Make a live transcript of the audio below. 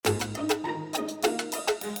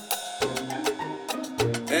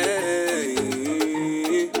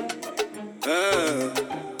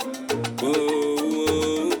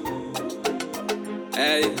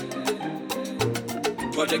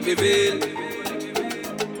Evil.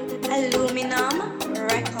 Aluminum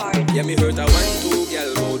Record. Yeah, me hurt a 1-2,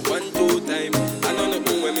 girl, about 1-2 time. I know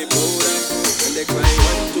nothing when me proud of. When they cry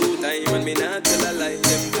 1-2 time, and me not tell a lie.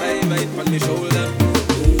 Them cry right on me shoulder.